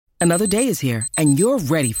Another day is here, and you're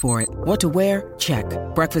ready for it. What to wear? Check.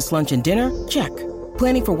 Breakfast, lunch, and dinner? Check.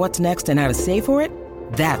 Planning for what's next and how to save for it?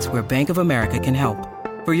 That's where Bank of America can help.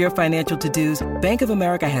 For your financial to-dos, Bank of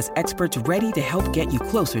America has experts ready to help get you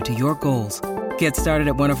closer to your goals. Get started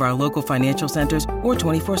at one of our local financial centers or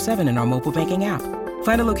 24/7 in our mobile banking app.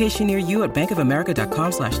 Find a location near you at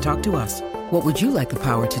bankofamerica.com/talktous. What would you like the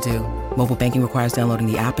power to do? Mobile banking requires downloading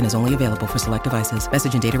the app and is only available for select devices.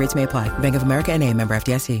 Message and data rates may apply. Bank of America N.A., member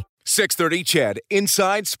FDIC. 630 CHED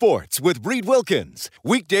Inside Sports with Reed Wilkins.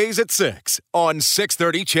 Weekdays at 6 on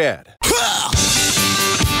 630 CHED.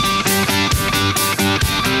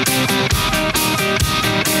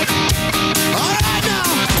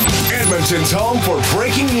 Edmonton's home for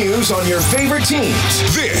breaking news on your favorite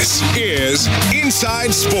teams. This is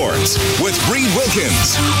Inside Sports with Reed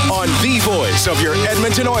Wilkins on the voice of your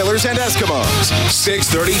Edmonton Oilers and Eskimos.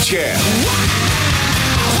 630 CHED.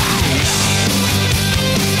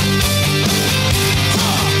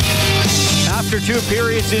 After two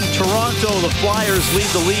periods in Toronto, the Flyers lead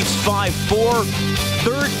the Leafs 5-4.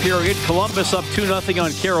 Third period, Columbus up 2-0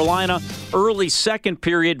 on Carolina. Early second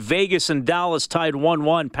period, Vegas and Dallas tied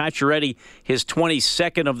 1-1. Pacioretty, his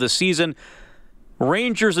 22nd of the season.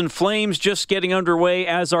 Rangers and Flames just getting underway,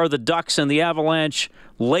 as are the Ducks and the Avalanche.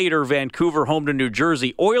 Later, Vancouver home to New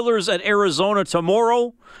Jersey. Oilers at Arizona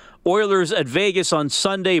tomorrow. Oilers at Vegas on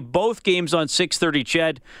Sunday. Both games on 6:30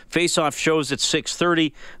 CHED. Face-off shows at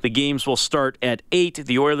 6:30. The games will start at 8.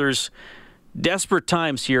 The Oilers, desperate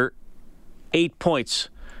times here. 8 points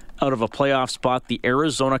out of a playoff spot. The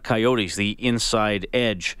Arizona Coyotes, the inside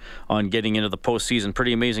edge on getting into the postseason.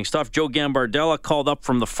 Pretty amazing stuff. Joe Gambardella called up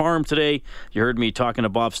from the farm today. You heard me talking to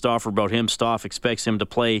Bob Stauffer about him. Stauf expects him to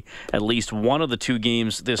play at least one of the two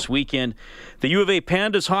games this weekend. The U of A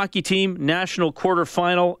Pandas hockey team, national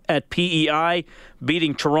quarterfinal at PEI,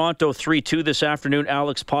 beating Toronto 3-2 this afternoon.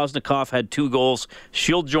 Alex Poznikov had 2 goals.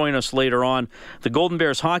 She'll join us later on. The Golden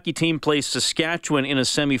Bears hockey team plays Saskatchewan in a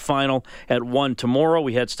semifinal at 1 tomorrow.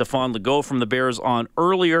 We had Stefan Legault from the Bears on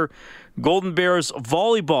earlier. Golden Bears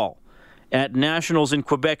volleyball at Nationals in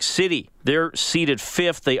Quebec City. They're seeded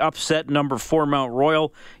 5th. They upset number 4 Mount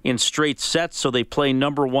Royal in straight sets, so they play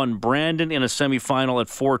number 1 Brandon in a semifinal at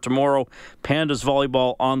 4 tomorrow. Pandas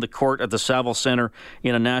volleyball on the court at the Saville Center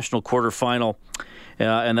in a national quarterfinal,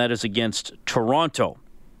 and that is against Toronto.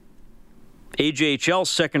 AJHL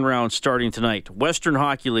second round starting tonight. Western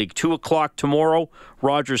Hockey League, 2 o'clock tomorrow.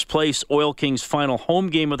 Rogers Place, Oil Kings' final home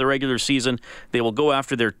game of the regular season. They will go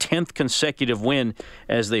after their 10th consecutive win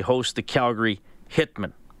as they host the Calgary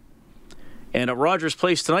Hitmen. And at Rogers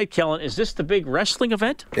Place tonight, Kellen, is this the big wrestling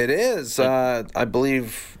event? It is. I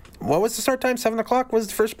believe, what was the start time? 7 o'clock was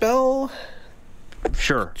the first bell?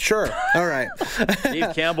 Sure. All right.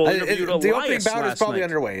 Dave Campbell interviewed Elias the opening bout is probably night.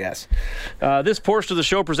 underway, yes. This portion of the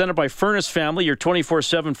show presented by Furnace Family, your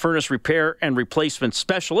 24/7 furnace repair and replacement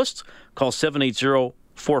specialists. Call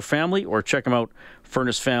 780-4FAMILY or check them out,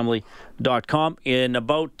 furnacefamily.com. In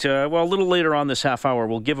about, a little later on this half hour,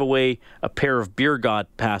 we'll give away a pair of Beer God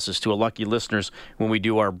passes to a lucky listeners when we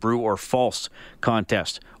do our Brew or False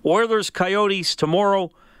contest. Oilers, Coyotes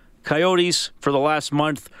tomorrow. Coyotes for the last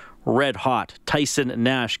month, red hot. Tyson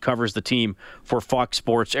Nash covers the team for Fox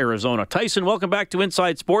Sports Arizona. Tyson, welcome back to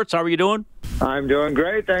Inside Sports. How are you doing? I'm doing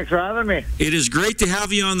great. Thanks for having me. It is great to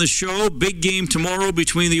have you on the show. Big game tomorrow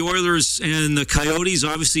between the Oilers and the Coyotes.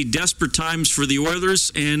 Obviously, desperate times for the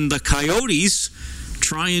Oilers, and the Coyotes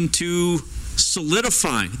trying to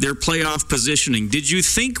solidify their playoff positioning. Did you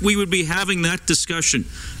think we would be having that discussion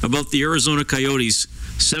about the Arizona Coyotes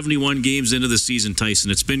 71 games into the season,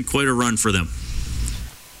 Tyson? It's been quite a run for them.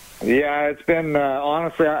 Yeah, it's been,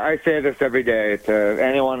 honestly, I say this every day to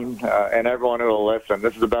anyone and everyone who will listen.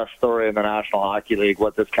 This is the best story in the National Hockey League,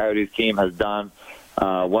 what this Coyotes team has done,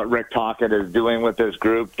 what Rick Tocchet is doing with this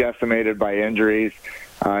group, decimated by injuries.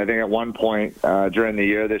 I think at one point during the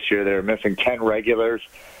year this year, they were missing 10 regulars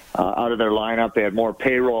out of their lineup. They had more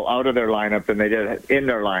payroll out of their lineup than they did in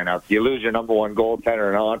their lineup. You lose your number one goaltender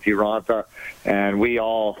in Antti Raanta, and we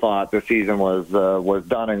all thought the season was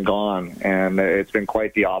done and gone, and it's been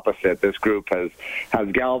quite the opposite. This group has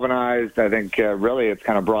galvanized. I think really it's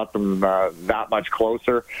kind of brought them that much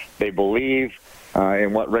closer. They believe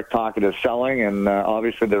in what Rick Tocchet is selling, and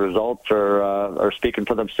obviously the results are speaking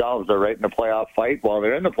for themselves. They're right in the playoff fight. Well,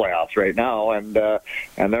 they're in the playoffs right now, and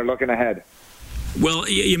they're looking ahead. Well,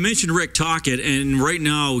 you mentioned Rick Tocchet, and right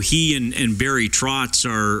now he and Barry Trotz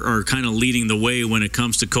are kind of leading the way when it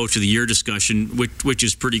comes to Coach of the Year discussion, which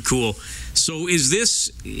is pretty cool. So is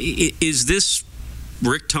this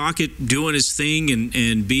Rick Tocchet doing his thing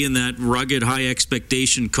and being that rugged, high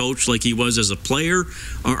expectation coach like he was as a player?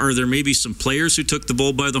 Or are there maybe some players who took the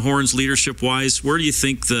bull by the horns leadership-wise? Where do you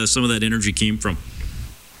think some of that energy came from?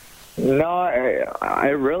 No, I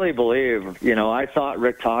really believe, I thought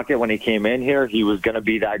Rick Tocchet, when he came in here, he was going to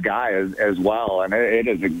be that guy as well, and it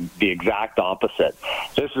is the exact opposite.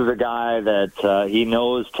 This is a guy that he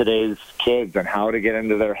knows today's kids and how to get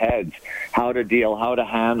into their heads, how to deal, how to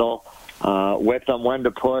handle with them, when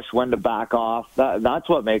to push, when to back off. That's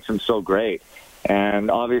what makes him so great. And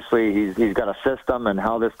obviously, he's got a system and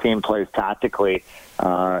how this team plays tactically.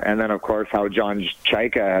 And then, of course, how John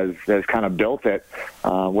Chaika has kind of built it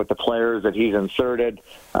with the players that he's inserted,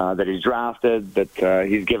 that he's drafted, that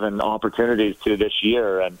he's given opportunities to this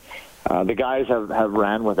year. And the guys have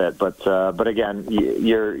ran with it. But again,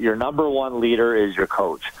 your number one leader is your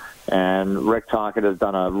coach. And Rick Tocchet has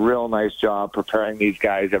done a real nice job preparing these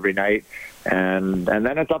guys every night. And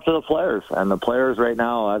then it's up to the players. And the players right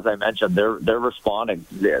now, as I mentioned, they're responding.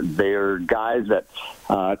 They're guys that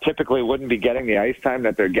typically wouldn't be getting the ice time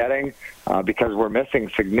that they're getting because we're missing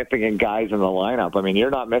significant guys in the lineup. I mean,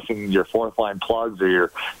 you're not missing your fourth-line plugs or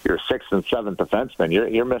your sixth and seventh defensemen.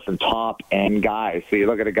 You're missing top-end guys. So you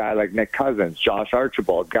look at a guy like Nick Cousins, Josh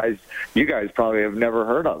Archibald, guys you guys probably have never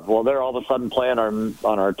heard of. Well, they're all of a sudden playing on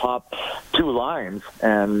our top two lines.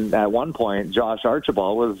 And at one point, Josh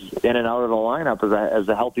Archibald was in and out of the lineup as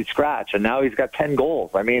a healthy scratch, and now he's got 10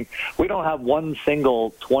 goals. I mean, we don't have one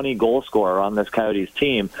single 20-goal scorer on this Coyotes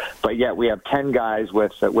team, but yet we have 10 guys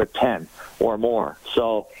with 10 or more.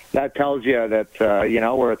 So that tells you that,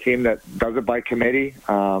 we're a team that does it by committee.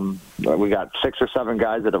 We got 6 or 7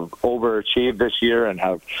 guys that have overachieved this year and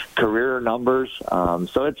have career numbers.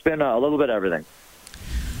 So it's been a little bit of everything.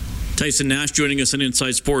 Tyson Nash joining us on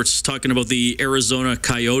Inside Sports, talking about the Arizona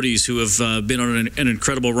Coyotes, who have been on an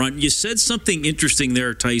incredible run. You said something interesting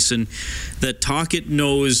there, Tyson, that Tocchet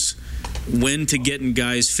knows when to get in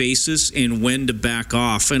guys' faces and when to back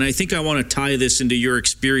off. And I think I want to tie this into your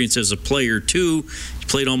experience as a player, too. You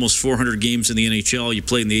played almost 400 games in the NHL. You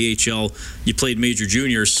played in the AHL. You played Major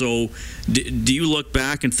Junior. So do you look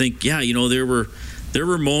back and think, there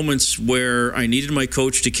were moments where I needed my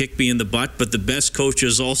coach to kick me in the butt, but the best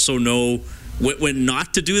coaches also know when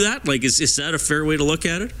not to do that? Like, is that a fair way to look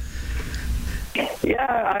at it?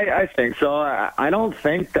 Yeah, I think so. I don't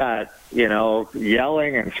think that,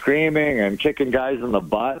 yelling and screaming and kicking guys in the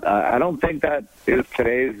butt, I don't think that is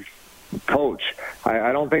today's coach.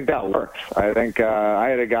 I don't think that works. I think I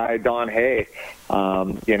had a guy, Don Hay,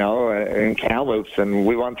 in Kamloops, and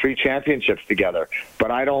we won 3 championships together.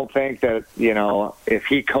 But I don't think that, if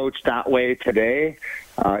he coached that way today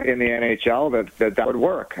in the NHL, that would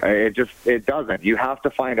work. It doesn't. You have to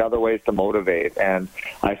find other ways to motivate. And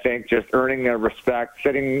I think just earning their respect,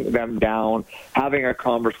 sitting them down, having a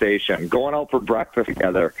conversation, going out for breakfast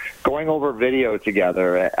together, going over video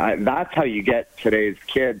together, that's how you get today's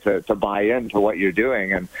kid to buy into what you're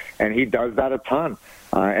doing. And he does that a ton.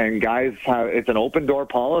 And guys it's an open door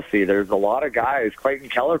policy. There's a lot of guys. Clayton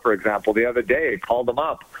Keller, for example, the other day called him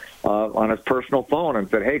up on his personal phone and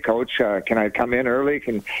said, "Hey, coach, can I come in early?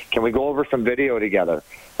 Can we go over some video together?"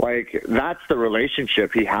 Like, that's the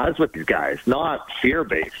relationship he has with these guys, not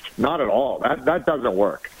fear-based, not at all. That doesn't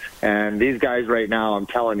work. And these guys right now, I'm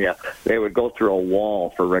telling you, they would go through a wall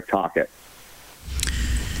for Rick Tocchet.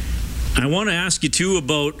 I want to ask you, too,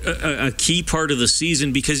 about a key part of the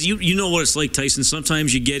season, because you know what it's like, Tyson.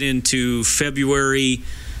 Sometimes you get into February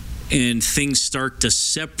and things start to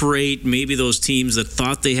separate. Maybe those teams that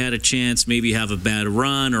thought they had a chance maybe have a bad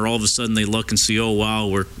run, or all of a sudden they look and see, oh, wow,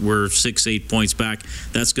 we're 6-8 points back.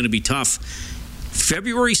 That's going to be tough.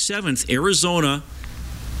 February 7th, Arizona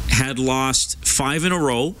had lost 5 in a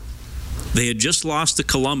row. They had just lost to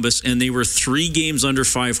Columbus, and they were 3 games under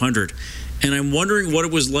 500. And I'm wondering what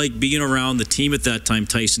it was like being around the team at that time,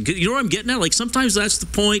 Tyson. You know what I'm getting at? Like, sometimes that's the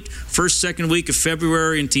point, first, second week of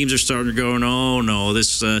February, and teams are starting to go, oh, no,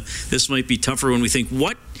 this might be tougher, when we think,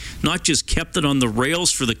 what not just kept it on the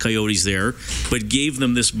rails for the Coyotes there, but gave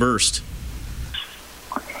them this burst?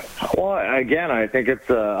 Well, again, I think it's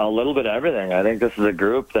a little bit of everything. I think this is a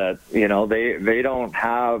group that, they don't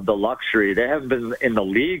have the luxury. They haven't been in the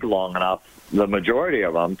league long enough, the majority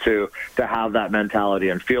of them, to have that mentality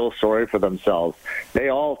and feel sorry for themselves. They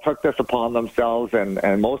all took this upon themselves,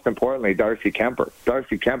 and most importantly, Darcy Kemper.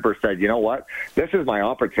 Darcy Kemper said, you know what? This is my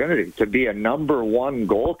opportunity to be a number 1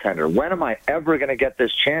 goaltender. When am I ever going to get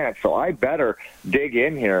this chance? So I better dig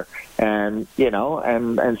in here and see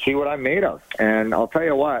what I'm made of. And I'll tell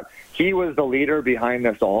you what, he was the leader behind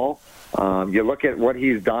this all. You look at what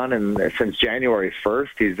he's done, and since January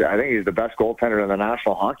 1st, I think he's the best goaltender in the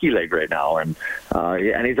National Hockey League right now, and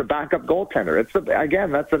he's a backup goaltender.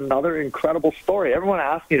 Again, that's another incredible story. Everyone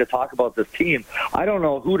asks me to talk about this team. I don't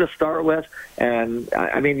know who to start with, and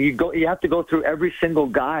I mean, you have to go through every single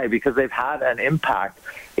guy because they've had an impact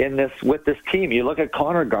with this team. You look at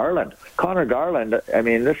Connor Garland. Connor Garland, I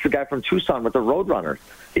mean, this is a guy from Tucson with the Roadrunners.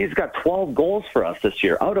 He's got 12 goals for us this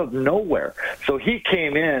year out of nowhere. So he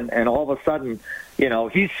came in, and all of a sudden,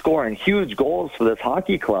 he's scoring huge goals for this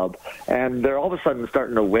hockey club, and they're all of a sudden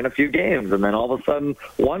starting to win a few games, and then all of a sudden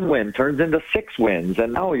one win turns into 6 wins,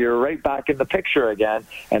 and now you're right back in the picture again,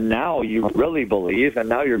 and now you really believe, and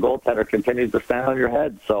now your goaltender continues to stand on your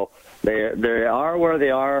head. So they are where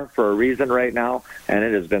they are for a reason right now, and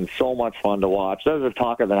it has been so much fun to watch. There's the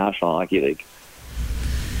talk of the National Hockey League.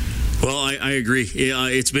 Well, I agree.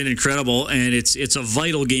 It's been incredible, and it's a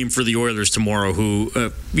vital game for the Oilers tomorrow, who,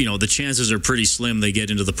 the chances are pretty slim they get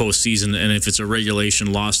into the postseason, and if it's a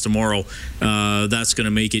regulation loss tomorrow, that's going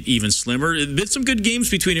to make it even slimmer. There's been some good games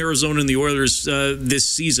between Arizona and the Oilers this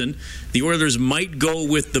season. The Oilers might go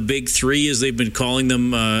with the big three, as they've been calling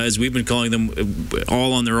them, as we've been calling them,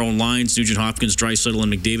 all on their own lines, Nugent Hopkins, Draisaitl,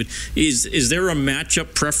 and McDavid. Is there a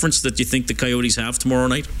matchup preference that you think the Coyotes have tomorrow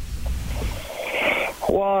night?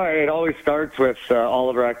 Well, it always starts with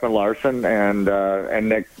Oliver Ekman-Larsson and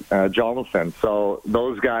Nick Hjalmarsson. So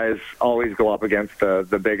those guys always go up against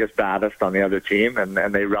the biggest, baddest on the other team, and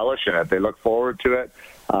they relish in it. They look forward to it.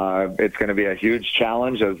 It's going to be a huge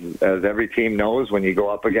challenge, as every team knows, when you go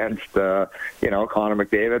up against, Connor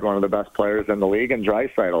McDavid, one of the best players in the league, and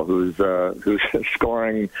Draisaitl, who's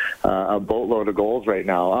scoring a boatload of goals right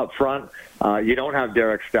now. Up front, you don't have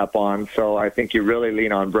Derek Stepan, so I think you really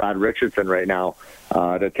lean on Brad Richardson right now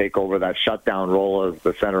to take over that shutdown role as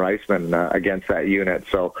the center iceman against that unit.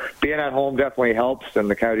 So being at home definitely helps, and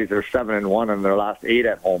the Coyotes are 7-1 in their last 8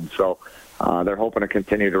 at home. So they're hoping to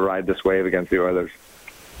continue to ride this wave against the Oilers.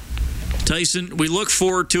 Tyson, we look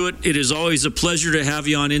forward to it. It is always a pleasure to have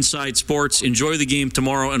you on Inside Sports. Enjoy the game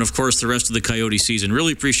tomorrow and, of course, the rest of the Coyote season.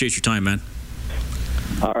 Really appreciate your time, man.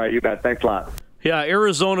 All right, you bet. Thanks a lot. Yeah,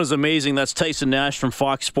 Arizona's amazing. That's Tyson Nash from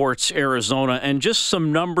Fox Sports Arizona. And just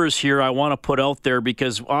some numbers here I want to put out there,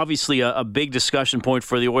 because obviously a big discussion point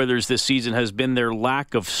for the Oilers this season has been their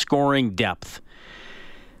lack of scoring depth.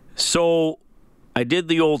 So I did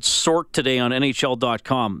the old sort today on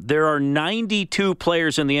NHL.com. There are 92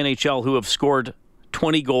 players in the NHL who have scored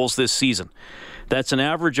 20 goals this season. That's an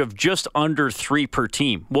average of just under 3 per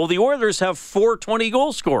team. Well, the Oilers have 4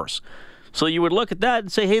 20-goal scorers. So you would look at that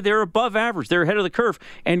and say, hey, they're above average. They're ahead of the curve.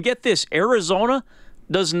 And get this, Arizona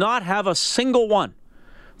does not have a single one.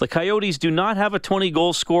 The Coyotes do not have a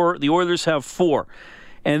 20-goal scorer. The Oilers have 4.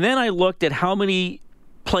 And then I looked at how many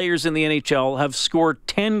players in the NHL have scored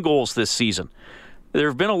 10 goals this season. There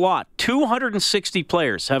have been a lot. 260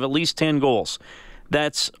 players have at least 10 goals.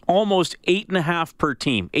 That's almost 8.5 per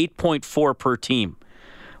team, 8.4 per team.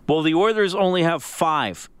 Well, the Oilers only have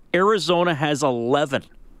 5. Arizona has 11.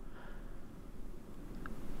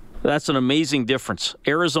 That's an amazing difference.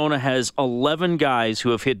 Arizona has 11 guys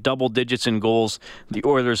who have hit double digits in goals. The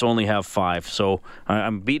Oilers only have 5. So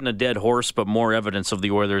I'm beating a dead horse, but more evidence of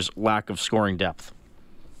the Oilers' lack of scoring depth.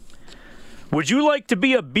 Would you like to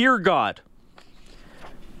be a beer god?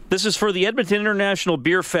 This is for the Edmonton International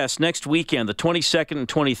Beer Fest next weekend, the 22nd and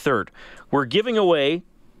 23rd. We're giving away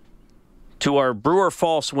to our Brewer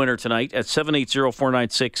False winner tonight at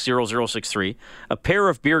 780-496-0063 a pair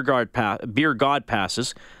of Beer God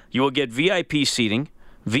passes. You will get VIP seating,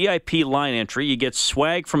 VIP line entry. You get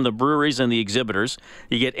swag from the breweries and the exhibitors.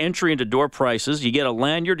 You get entry into door prices. You get a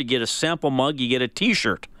lanyard. You get a sample mug. You get a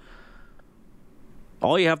T-shirt.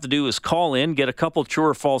 All you have to do is call in, get a couple true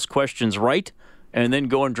or false questions right, and then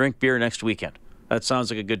go and drink beer next weekend. That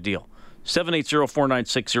sounds like a good deal.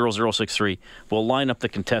 780-496-0063. We'll line up the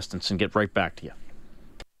contestants and get right back to you.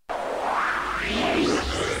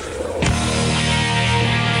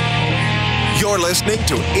 You're listening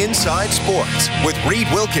to Inside Sports with Reed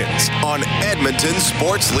Wilkins on Edmonton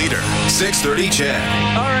Sports Leader, 630 CHED.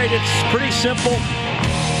 All right, it's pretty simple.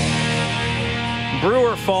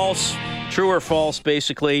 Brewer false, true or false,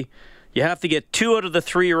 basically. You have to get 2 out of the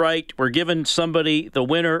 3 right. We're giving somebody, the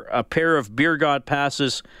winner, a pair of Beer God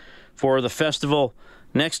passes for the festival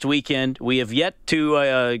next weekend. We have yet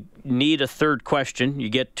to need a third question. You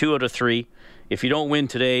get 2 out of 3. If you don't win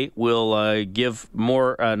today, we'll give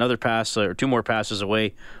another pass or 2 more passes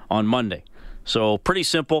away on Monday. So pretty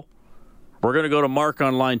simple. We're going to go to Mark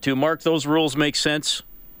on line 2. Mark, those rules make sense?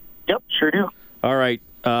 Yep, sure do. All right.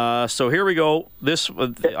 So here we go.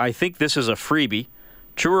 I think this is a freebie.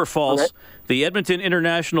 True or false? Okay. The Edmonton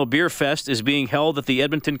International Beer Fest is being held at the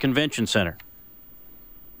Edmonton Convention Center.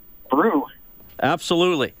 Brew.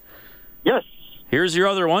 Absolutely. Yes. Here's your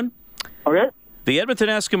other one. Okay. The Edmonton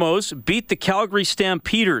Eskimos beat the Calgary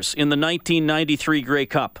Stampeders in the 1993 Grey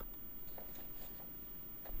Cup.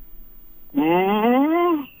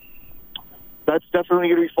 That's definitely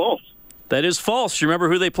going to be false. That is false. You remember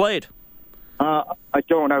who they played? I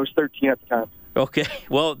don't. I was 13 at the time. Okay.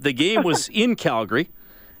 Well, the game was in Calgary,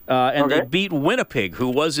 and Okay. they beat Winnipeg, who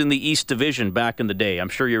was in the East Division back in the day. I'm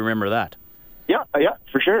sure you remember that. Yeah,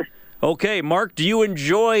 for sure. Okay, Mark, do you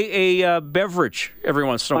enjoy a beverage every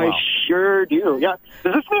once in a while? I sure do. Yeah.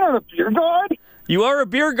 Does this mean I'm a beer god? You are a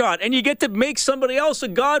beer god, and you get to make somebody else a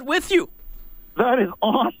god with you. That is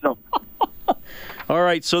awesome. All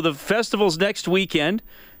right, so the festival's next weekend.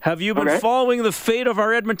 Have you been Okay. following the fate of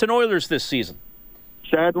our Edmonton Oilers this season?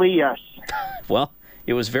 Sadly, yes. Well,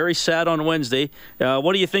 it was very sad on Wednesday.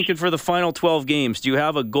 What are you thinking for the final 12 games? Do you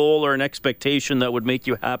have a goal or an expectation that would make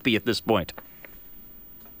you happy at this point?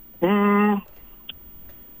 You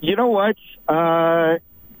know what? Part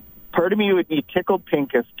of me would be tickled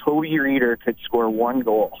pink if Toby Reeder could score one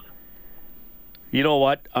goal. You know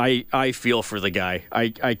what? I feel for the guy.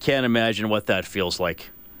 I can't imagine what that feels like.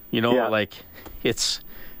 You know, Yeah. like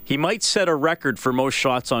he might set a record for most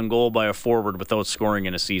shots on goal by a forward without scoring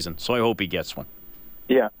in a season. So I hope he gets one.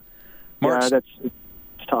 Yeah. Mark, Yeah, it's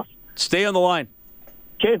tough. stay on the line.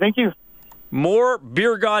 Okay, thank you. More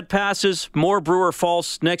Beer God passes, more Brewer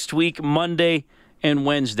False next week, Monday and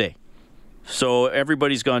Wednesday. So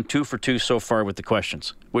everybody's gone 2 for 2 so far with the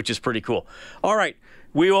questions, which is pretty cool. All right,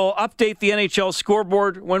 we will update the NHL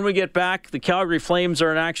scoreboard when we get back. The Calgary Flames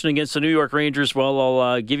are in action against the New York Rangers. Well,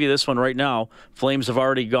 I'll give you this one right now. Flames have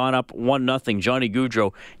already gone up 1-0. Johnny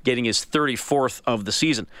Gaudreau getting his 34th of the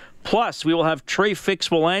season. Plus, we will have Trey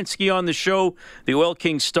Fix-Wolanski on the show. The Oil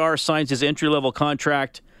King star signs his entry-level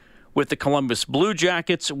contract with the Columbus Blue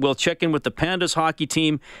Jackets. We'll check in with the Pandas hockey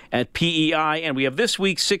team at PEI. And we have this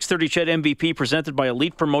week's 630 CHED MVP presented by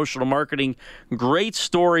Elite Promotional Marketing. Great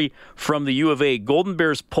story from the U of A. Golden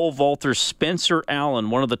Bears pole vaulter Spencer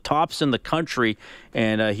Allen, one of the tops in the country.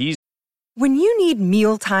 And he's When you need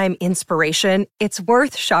mealtime inspiration, it's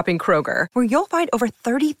worth shopping Kroger, where you'll find over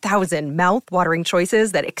 30,000 mouth-watering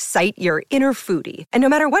choices that excite your inner foodie. And no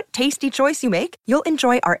matter what tasty choice you make, you'll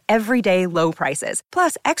enjoy our everyday low prices,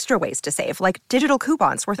 plus extra ways to save, like digital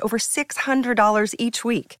coupons worth over $600 each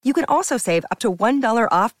week. You can also save up to $1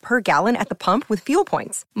 off per gallon at the pump with fuel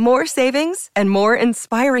points. More savings and more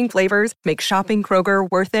inspiring flavors make shopping Kroger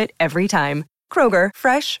worth it every time. Kroger,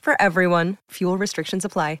 fresh for everyone. Fuel restrictions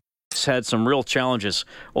apply. had some real challenges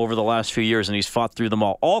over the last few years, and he's fought through them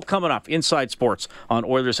all. All coming up Inside Sports on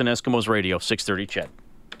Oilers and Eskimos Radio, 630 CHED.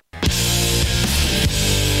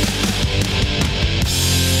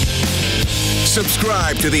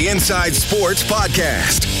 Subscribe to the Inside Sports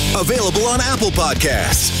Podcast. Available on Apple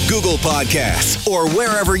Podcasts, Google Podcasts, or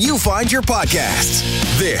wherever you find your podcasts.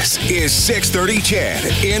 This is 630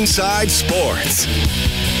 CHED Inside Sports.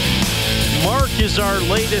 Mark is our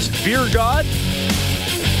latest beer god.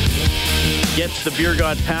 Gets the beer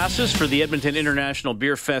god passes for the Edmonton International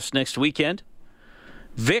Beer Fest next weekend.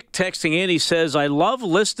 Vic texting in, he says, I love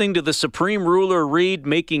listening to the Supreme Ruler Reed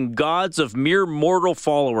making gods of mere mortal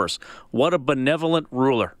followers. What a benevolent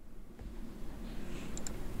ruler.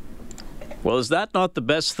 Well, is that not the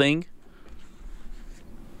best thing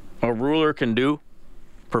a ruler can do?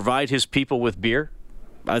 Provide his people with beer?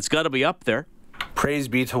 It's got to be up there. Praise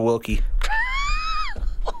be to Wilkie.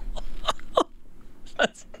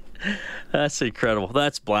 That's incredible.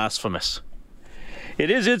 That's blasphemous. It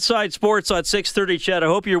is Inside Sports on 630 CHED. I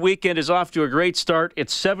hope your weekend is off to a great start.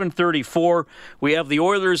 It's 7:34. We have the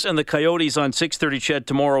Oilers and the Coyotes on 630 CHED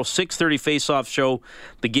tomorrow. 6:30 face-off show.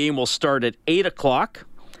 The game will start at 8 o'clock.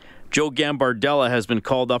 Joe Gambardella has been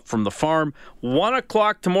called up from the farm. 1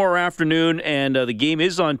 o'clock tomorrow afternoon, and the game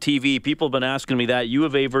is on TV. People have been asking me that. U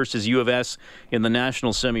of A versus U of S in the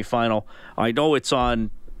national semifinal. I know it's on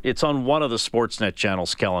one of the Sportsnet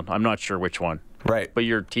channels, Kellen. I'm not sure which one. Right. But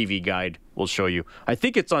your TV guide will show you. I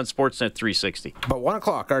think it's on Sportsnet 360. But 1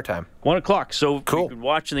 o'clock our time. 1 o'clock. So cool. You can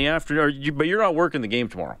watch in the afternoon. But you're not working the game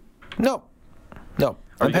tomorrow. No.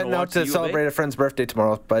 I'm heading out to celebrate a friend's birthday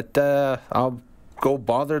tomorrow. But I'll go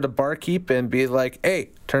bother the barkeep and be like, hey,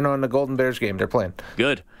 turn on the Golden Bears game. They're playing.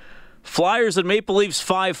 Good. Flyers and Maple Leafs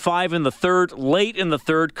 5-5 in the third. Late in the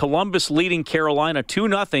third, Columbus leading Carolina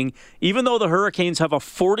 2-0, even though the Hurricanes have a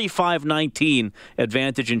 45-19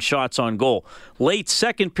 advantage in shots on goal. Late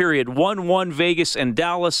second period, 1-1 Vegas and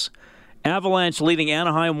Dallas. Avalanche leading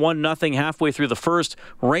Anaheim 1-0 halfway through the first.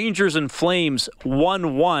 Rangers and Flames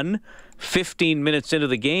 1-1. 15 minutes into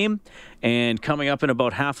the game. And coming up in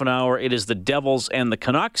about half an hour, it is the Devils and the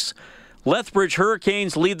Canucks. Lethbridge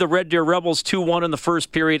Hurricanes lead the Red Deer Rebels 2-1 in the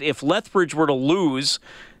first period. If Lethbridge were to lose,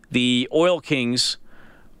 the Oil Kings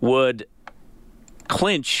would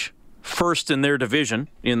clinch first in their division,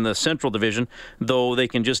 in the Central Division, though they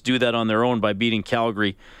can just do that on their own by beating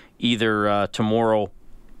Calgary either tomorrow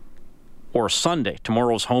or Sunday.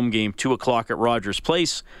 Tomorrow's home game, 2 o'clock at Rogers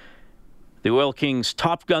Place. The Oil Kings'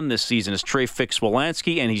 top gun this season is Trey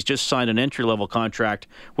Fix-Wolanski, and he's just signed an entry-level contract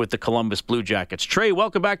with the Columbus Blue Jackets. Trey,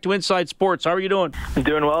 welcome back to Inside Sports. How are you doing? I'm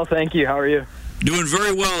doing well, thank you. How are you? Doing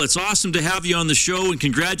very well. It's awesome to have you on the show, and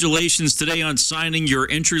congratulations today on signing your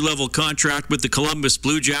entry-level contract with the Columbus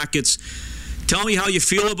Blue Jackets. Tell me how you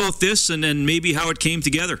feel about this and then maybe how it came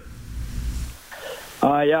together.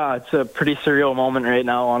 Yeah, it's a pretty surreal moment right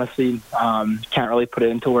now, honestly. Can't really put it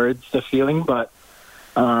into words, the feeling, but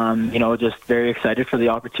just very excited for the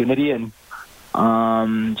opportunity and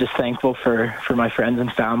just thankful for my friends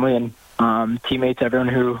and family and teammates, everyone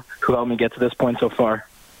who helped me get to this point so far.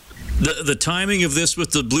 The timing of this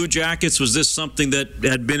with the Blue Jackets, was this something that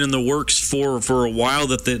had been in the works for a while,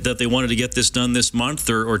 that they wanted to get this done this month,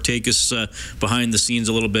 or take us behind the scenes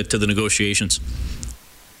a little bit to the negotiations?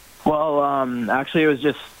 Well, actually, it was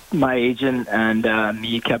just my agent and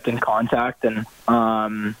me kept in contact, and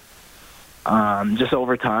just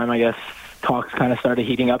over time, I guess, talks kind of started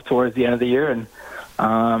heating up towards the end of the year, and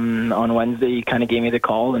on Wednesday, he kind of gave me the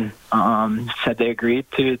call and said they agreed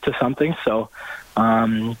to something, so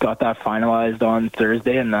got that finalized on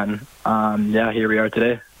Thursday, and then, here we are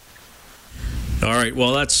today. All right,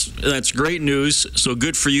 well, that's great news, so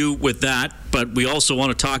good for you with that, but we also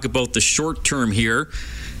want to talk about the short term here.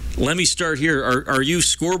 Let me start here. Are you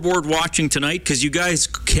scoreboard watching tonight? Because you guys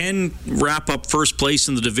can wrap up first place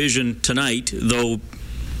in the division tonight, though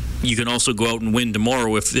you can also go out and win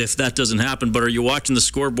tomorrow if that doesn't happen. But are you watching the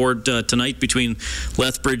scoreboard tonight between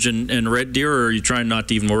Lethbridge and Red Deer, or are you trying not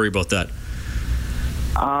to even worry about that?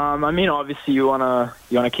 Obviously you wanna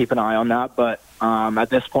keep an eye on that, but at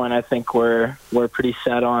this point, I think we're pretty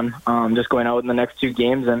set on just going out in the next 2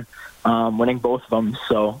 games and winning both of them.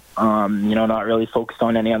 So, not really focused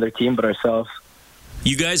on any other team but ourselves.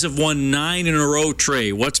 You guys have won 9 in a row,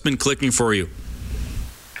 Trey. What's been clicking for you?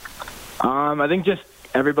 I think just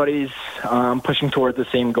everybody's pushing towards the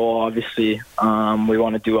same goal, obviously. We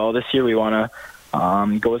want to do well this year. We want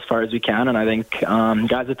to go as far as we can, and I think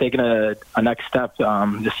guys have taken a next step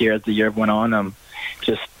this year as the year went on.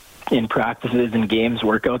 Just in practices and games,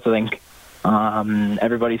 workouts, I think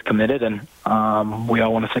everybody's committed, and we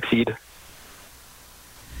all want to succeed.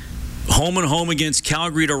 Home and home against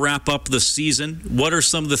Calgary to wrap up the season. What are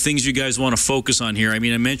some of the things you guys want to focus on here? I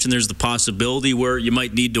mean, I mentioned there's the possibility where you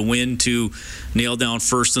might need to win to nail down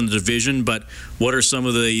first in the division, but what are some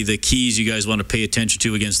of the keys you guys want to pay attention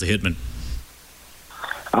to against the Hitmen?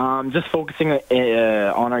 Just focusing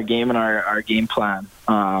on our game and our game plan.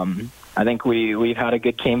 I think we've had a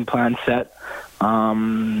good game plan set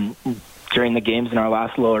during the games in our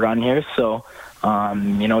last little run here. So,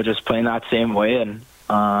 just playing that same way and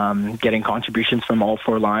getting contributions from all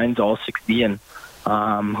 4 lines, all 60, and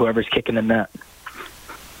whoever's kicking the net.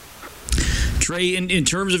 Trey, in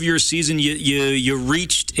terms of your season, you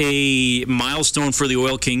reached a milestone for the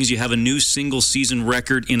Oil Kings. You have a new single-season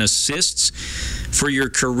record in assists. For your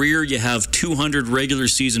career, you have 200 regular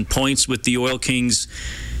season points with the Oil Kings.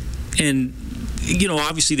 And,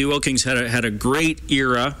 obviously the Oil Kings had a great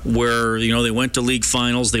era where, they went to league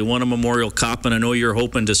finals, they won a Memorial Cup, and I know you're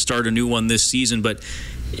hoping to start a new one this season, but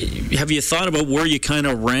have you thought about where you kind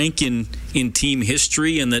of rank in team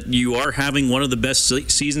history, and that you are having one of the best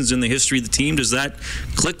seasons in the history of the team? Does that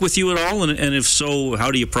click with you at all? And if so, how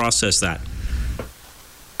do you process that?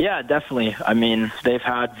 Yeah, definitely. I mean, they've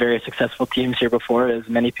had very successful teams here before, as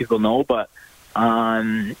many people know, but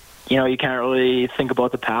you can't really think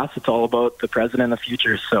about the past. It's all about the present and the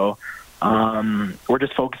future. So we're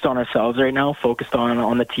just focused on ourselves right now, focused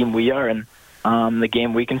on the team we are and the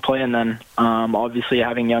game we can play. And then obviously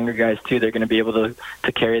having younger guys too, they're going to be able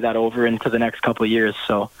to carry that over into the next couple of years.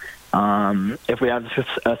 So if we have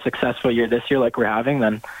a successful year this year like we're having,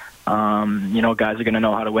 then guys are going to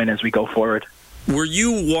know how to win as we go forward. Were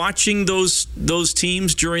you watching those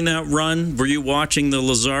teams during that run? Were you watching the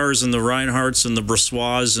Lazars and the Reinhardts and the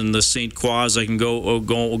Brossois and the St. Croix? I can go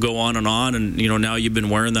on, and now you've been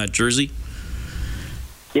wearing that jersey.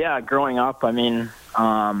 Yeah, growing up, I mean,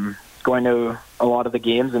 going to a lot of the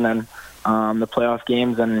games, and then the playoff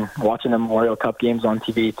games, and watching the Memorial Cup games on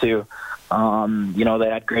TV too. They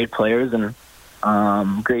had great players and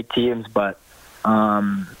great teams, but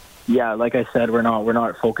yeah, like I said, we're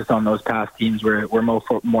not focused on those past teams. We're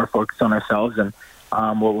more focused on ourselves and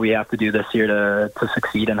what we have to do this year to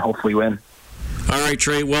succeed and hopefully win. All right,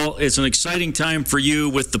 Trey. Well, it's an exciting time for you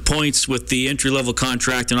with the points, with the entry-level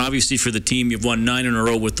contract, and obviously for the team. You've won 9 in a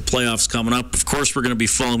row with the playoffs coming up. Of course, we're going to be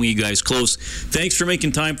following you guys close. Thanks for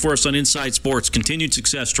making time for us on Inside Sports. Continued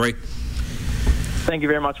success, Trey. Thank you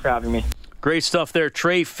very much for having me. Great stuff there.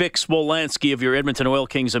 Trey Fix-Wolanski of your Edmonton Oil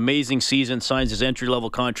Kings. Amazing season. Signs his entry-level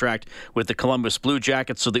contract with the Columbus Blue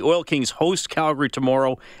Jackets. So the Oil Kings host Calgary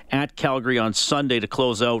tomorrow, at Calgary on Sunday to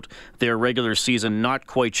close out their regular season. Not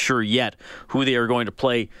quite sure yet who they are going to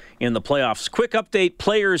play in the playoffs. Quick update,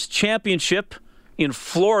 Players' Championship in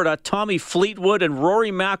Florida. Tommy Fleetwood and Rory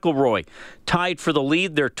McIlroy tied for the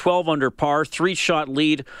lead. They're 12 under par, 3-shot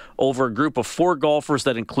lead over a group of 4 golfers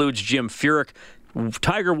that includes Jim Furyk.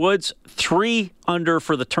 Tiger Woods, 3 under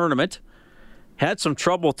for the tournament. Had some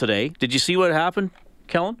trouble today. Did you see what happened,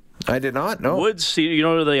 Kellen? I did not, no. Woods, you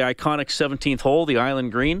know the iconic 17th hole, the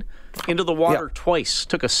Island Green, into the water twice.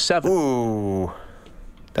 Took a 7. Ooh.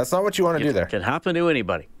 That's not what you want to do there. It can happen to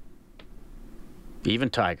anybody. Even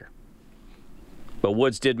Tiger. But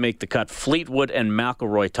Woods did make the cut. Fleetwood and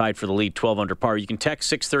McIlroy tied for the lead, 12 under par. You can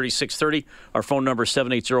text 630-630. Our phone number is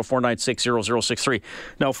 780-496-0063.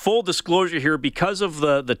 Now, full disclosure here, because of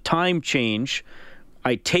the time change,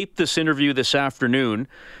 I taped this interview this afternoon.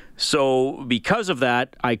 So because of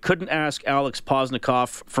that, I couldn't ask Alex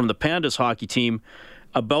Poznikov from the Pandas hockey team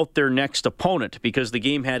about their next opponent because the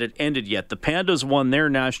game hadn't ended yet. The Pandas won their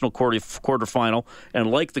national quarterfinal,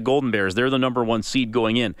 and like the Golden Bears, they're the number 1 seed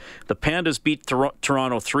going in. The Pandas beat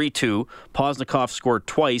Toronto 3-2. Poznikov scored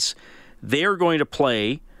twice. They're going to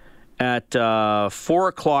play at 4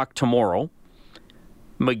 o'clock tomorrow.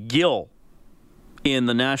 McGill in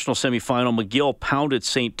the national semifinal. McGill pounded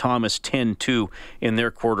St. Thomas 10-2 in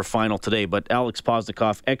their quarterfinal today. But Alex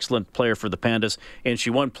Poznikov, excellent player for the Pandas, and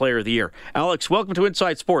she won Player of the Year. Alex, welcome to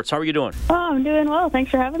Inside Sports. How are you doing? Oh, I'm doing well.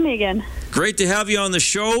 Thanks for having me again. Great to have you on the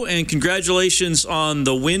show, and congratulations on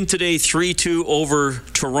the win today, 3-2 over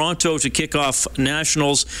Toronto to kick off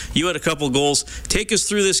Nationals. You had a couple goals. Take us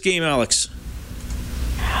through this game, Alex.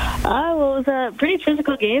 Well, it was a pretty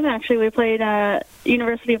physical game, actually. We played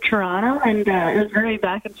University of Toronto, and it was very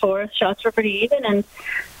back and forth. Shots were pretty even, and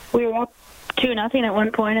we were up 2-0 at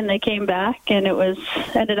one point, and they came back, and it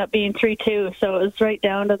ended up being 3-2, so it was right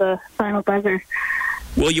down to the final buzzer.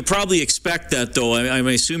 Well, you probably expect that, though. I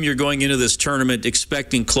assume you're going into this tournament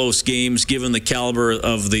expecting close games, given the caliber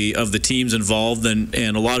of the teams involved, and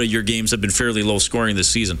a lot of your games have been fairly low scoring this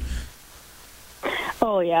season.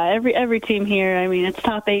 Oh yeah, every team here. I mean, it's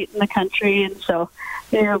top 8 in the country, and so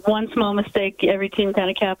one small mistake, every team kind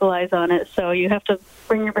of capitalize on it. So you have to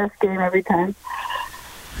bring your best game every time.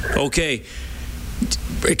 Okay.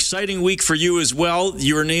 Exciting week for you as well.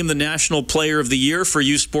 You were named the National Player of the Year for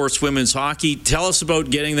U Sports Women's Hockey. Tell us about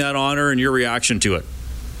getting that honor and your reaction to it.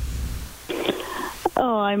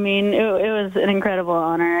 Oh, I mean, it was an incredible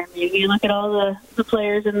honor. I mean, you look at all the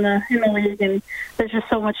players in the league, and there's just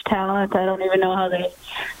so much talent. I don't even know how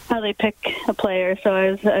they pick a player. So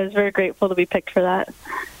I was very grateful to be picked for that.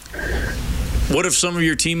 What have some of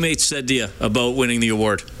your teammates said to you about winning the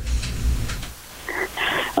award?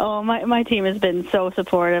 Oh, my team has been so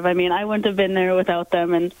supportive. I mean, I wouldn't have been there without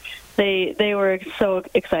them, and they were so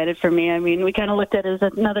excited for me. I mean, we kind of looked at it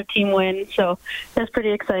as another team win, so that's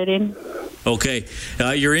pretty exciting. Okay,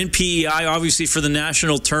 you're in PEI obviously for the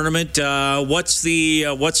national tournament. What's the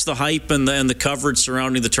hype and the coverage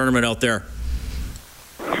surrounding the tournament out there?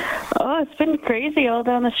 Oh, it's been crazy all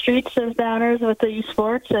down the streets of Downers with the U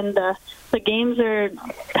Sports, and the games are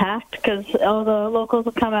packed because all the locals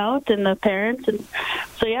will come out and the parents, and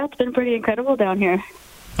so yeah, it's been pretty incredible down here.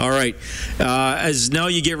 All right. As now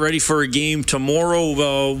you get ready for a game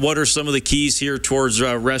tomorrow, what are some of the keys here towards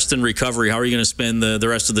rest and recovery? How are you going to spend the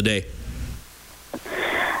rest of the day?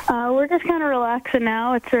 We're just kind of relaxing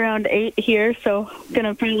now. It's around 8 here, so going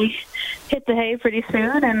to probably hit the hay pretty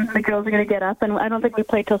soon, and the girls are going to get up. And I don't think we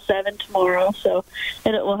play till 7 tomorrow, so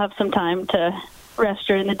we'll have some time to rest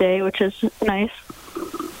during the day, which is nice.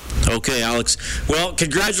 Okay, Alex. Well,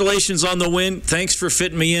 congratulations on the win. Thanks for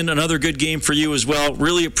fitting me in. Another good game for you as well.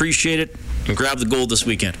 Really appreciate it. And grab the gold this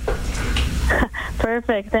weekend.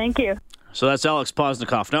 Perfect. Thank you. So that's Alex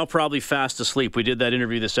Poznikov, now probably fast asleep. We did that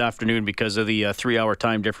interview this afternoon because of the 3-hour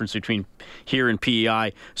time difference between here and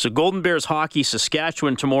PEI. So Golden Bears hockey,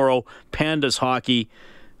 Saskatchewan tomorrow, Pandas hockey,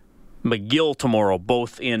 McGill tomorrow,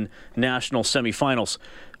 both in national semifinals.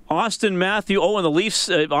 Austin Matthews, and the Leafs,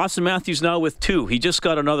 Austin Matthews now with 2. He just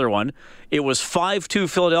got another one. It was 5-2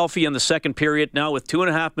 Philadelphia in the second period. Now with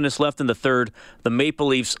 2.5 minutes left in the third, the Maple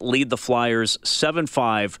Leafs lead the Flyers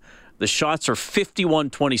 7-5 The shots are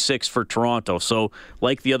 51-26 for Toronto. So,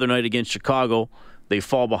 like the other night against Chicago, they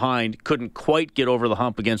fall behind, couldn't quite get over the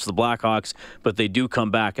hump against the Blackhawks, but they do come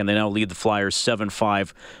back, and they now lead the Flyers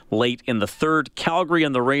 7-5 late in the third. Calgary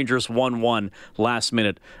and the Rangers 1-1 last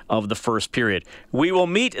minute of the first period. We will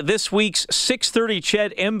meet this week's 6:30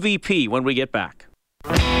 CHED MVP when we get back.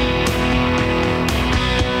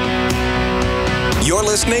 You're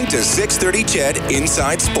listening to 630 CHED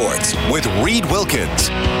Inside Sports with Reed Wilkins.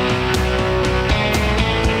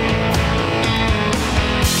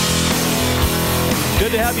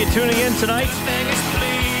 Good to have you tuning in tonight.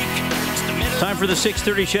 Time for the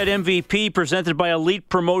 630 CHED MVP presented by Elite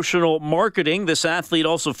Promotional Marketing. This athlete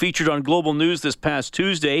also featured on Global News this past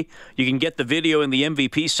Tuesday. You can get the video in the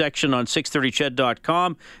MVP section on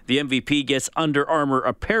 630ched.com. The MVP gets Under Armour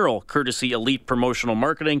apparel, courtesy Elite Promotional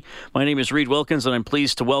Marketing. My name is Reed Wilkins, and I'm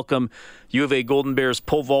pleased to welcome U of A Golden Bears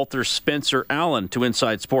pole vaulter Spencer Allen to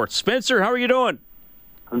Inside Sports. Spencer, how are you doing?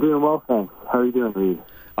 I'm doing well, thanks. How are you doing, Reed?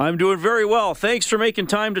 I'm doing very well. Thanks for making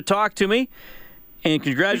time to talk to me. And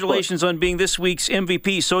congratulations on being this week's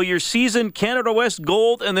MVP. So your season, Canada West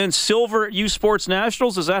Gold and then Silver at U Sports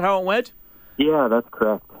Nationals. Is that how it went? Yeah, that's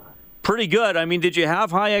correct. Pretty good. I mean, did you have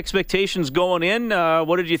high expectations going in?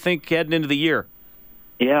 What did you think heading into the year?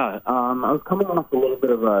 Yeah, I was coming off a little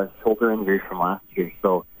bit of a shoulder injury from last year.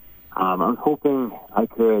 So I was hoping I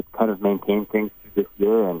could kind of maintain things through this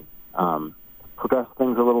year and progress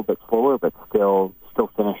things a little bit slower, but still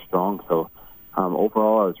finish strong. So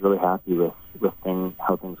overall, I was really happy with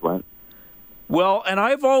how things went. Well, and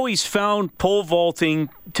I've always found pole vaulting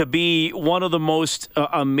to be one of the most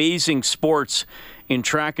amazing sports in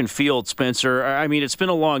track and field, Spencer. I mean, it's been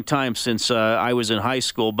a long time since I was in high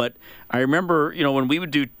school, but I remember, when we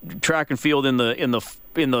would do track and field in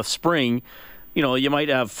the spring. You might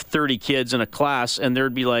have 30 kids in a class, and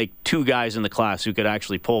there'd be like 2 guys in the class who could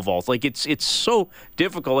actually pole vault. Like, it's so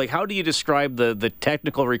difficult. Like, how do you describe the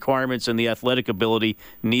technical requirements and the athletic ability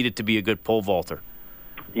needed to be a good pole vaulter?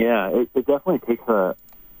 Yeah, it definitely takes a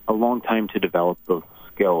long time to develop those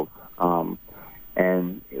skills. And,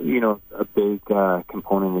 a big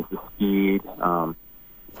component is the speed,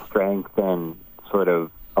 strength, and sort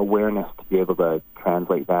of awareness to be able to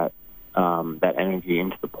translate that energy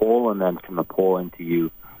into the pole, and then from the pole into you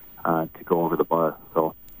to go over the bar.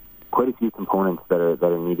 So quite a few components that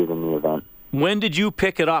are needed in the event. When did you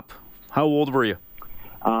pick it up? How old were you?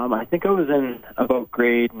 I think I was in about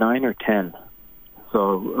grade 9 or 10.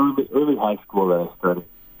 So early high school that I started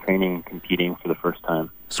training and competing for the first time.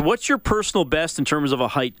 So what's your personal best in terms of a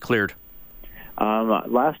height cleared?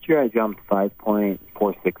 Last year I jumped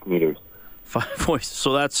 5.46 meters.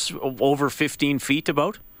 So that's over 15 feet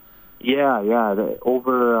about? Yeah,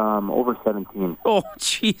 over 17. Oh,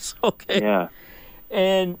 jeez. Okay. Yeah.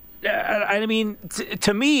 And I mean,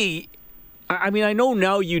 to me, I know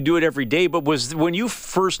now you do it every day, but when you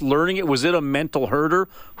first learning it, was it a mental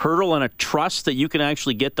hurdle and a trust that you can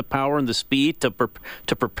actually get the power and the speed to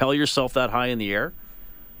propel yourself that high in the air?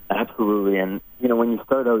 Absolutely. And when you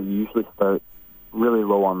start out, you usually start really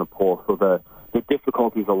low on the pole, so the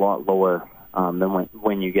difficulty is a lot lower than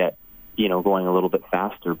when you get going a little bit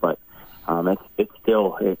faster, but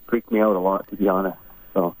it freaked me out a lot, to be honest.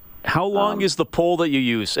 So, how long is the pole that you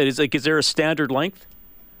use? Is there a standard length?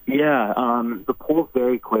 Yeah, the poles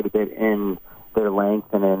vary quite a bit in their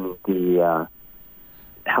length and in the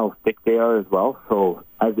how thick they are as well. So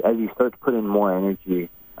as you start to put in more energy,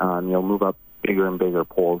 you'll move up bigger and bigger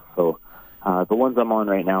poles. So the ones I'm on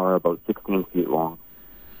right now are about 16 feet long.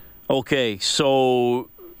 Okay, so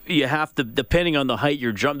you have to, depending on the height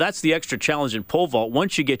you're jumping, that's the extra challenge in pole vault.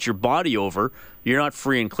 Once you get your body over, you're not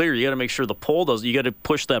free and clear. You got to make sure the pole does. You got to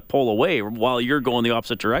push that pole away while you're going the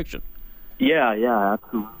opposite direction. Yeah,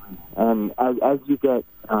 absolutely. And as you get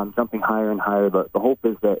jumping higher and higher, the hope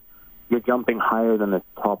is that you're jumping higher than the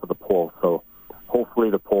top of the pole. So hopefully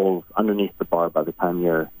the pole's underneath the bar by the time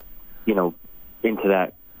you're, into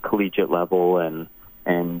that collegiate level and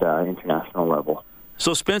international level.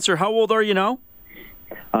 So Spencer, how old are you now?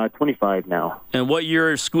 25 now. And what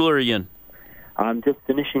year of school are you in? I'm just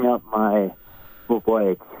finishing up my,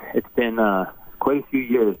 it's been quite a few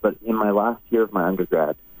years, but in my last year of my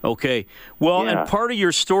undergrad. Okay. Well, yeah. And part of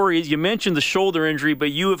your story is you mentioned the shoulder injury,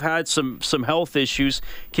 but you have had some health issues.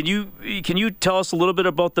 Can you tell us a little bit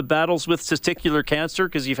about the battles with testicular cancer?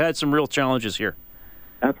 Because you've had some real challenges here.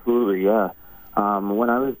 Absolutely, yeah. When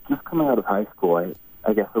I was just coming out of high school,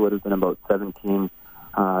 I guess I would have been about 17,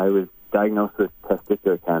 I was diagnosed with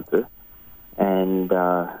testicular cancer. And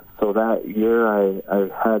so that year I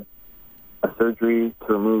had a surgery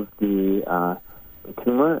to remove the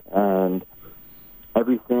tumor, and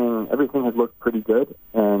everything had looked pretty good.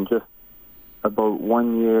 And just about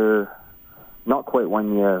 1 year, not quite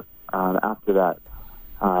 1 year after that,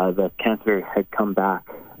 the cancer had come back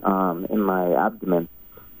in my abdomen.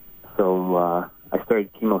 So I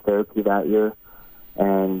started chemotherapy that year,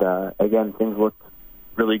 and again, things looked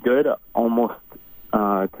really good, almost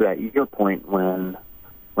to that year point when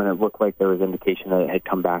it looked like there was indication that it had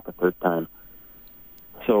come back a third time.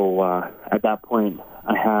 So at that point,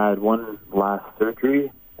 I had one last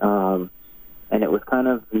surgery, and it was kind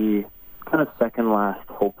of the second last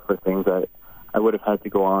hope for things. That I would have had to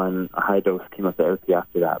go on a high dose chemotherapy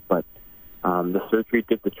after that, but the surgery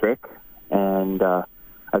did the trick, and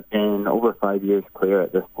I've been over 5 years clear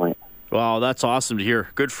at this point. Wow, that's awesome to hear.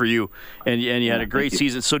 Good for you. And you had a great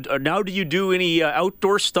season. So now do you do any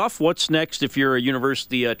outdoor stuff? What's next if you're a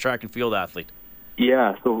university track and field athlete?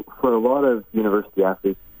 Yeah, so for a lot of university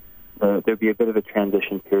athletes, there'd be a bit of a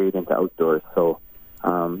transition period into outdoors. So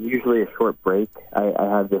usually a short break. I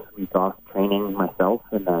have this week off training myself,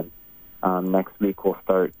 and then next week we'll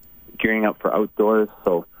start gearing up for outdoors.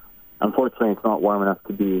 So unfortunately it's not warm enough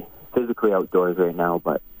to be physically outdoors right now,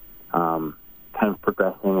 but kind of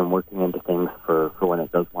progressing and working into things for when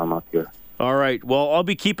it does warm up here. All right. Well, I'll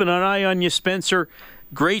be keeping an eye on you, Spencer.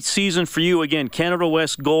 Great season for you. Again, Canada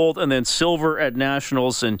West gold and then silver at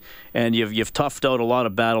Nationals, and you've toughed out a lot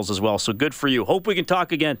of battles as well. So good for you. Hope we can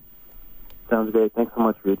talk again. Sounds great. Thanks so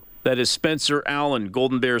much, Reed. That is Spencer Allen,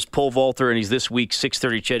 Golden Bears pole vaulter, and he's this week's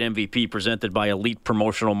 630 CHED MVP presented by Elite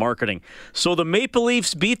Promotional Marketing. So the Maple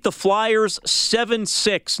Leafs beat the Flyers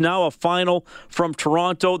 7-6. Now a final from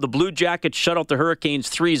Toronto. The Blue Jackets shut out the Hurricanes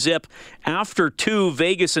 3-0. After two,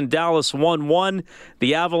 Vegas and Dallas 1-1.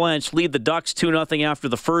 The Avalanche lead the Ducks 2-0 after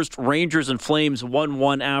the first. Rangers and Flames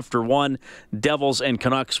 1-1 after one. Devils and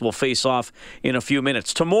Canucks will face off in a few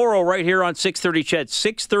minutes. Tomorrow, right here on 630 CHED,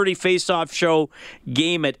 6:30 face-off show,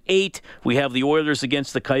 game at 8. We have the Oilers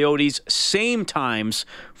against the Coyotes. Same times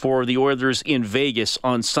for the Oilers in Vegas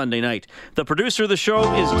on Sunday night. The producer of the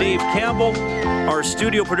show is Dave Campbell. Our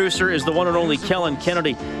studio producer is the one and only Kellen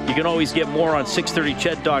Kennedy. You can always get more on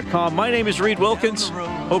 630ched.com. My name is Reed Wilkins.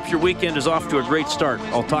 Hope your weekend is off to a great start.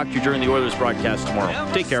 I'll talk to you during the Oilers broadcast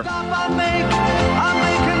tomorrow. Take care. I make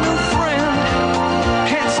a new friend.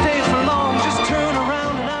 Can't stay for long, just turn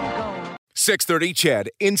around and I'm gone. 630 CHED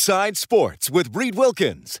Inside Sports with Reed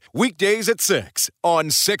Wilkins. Weekdays at 6 on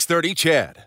 630 CHED.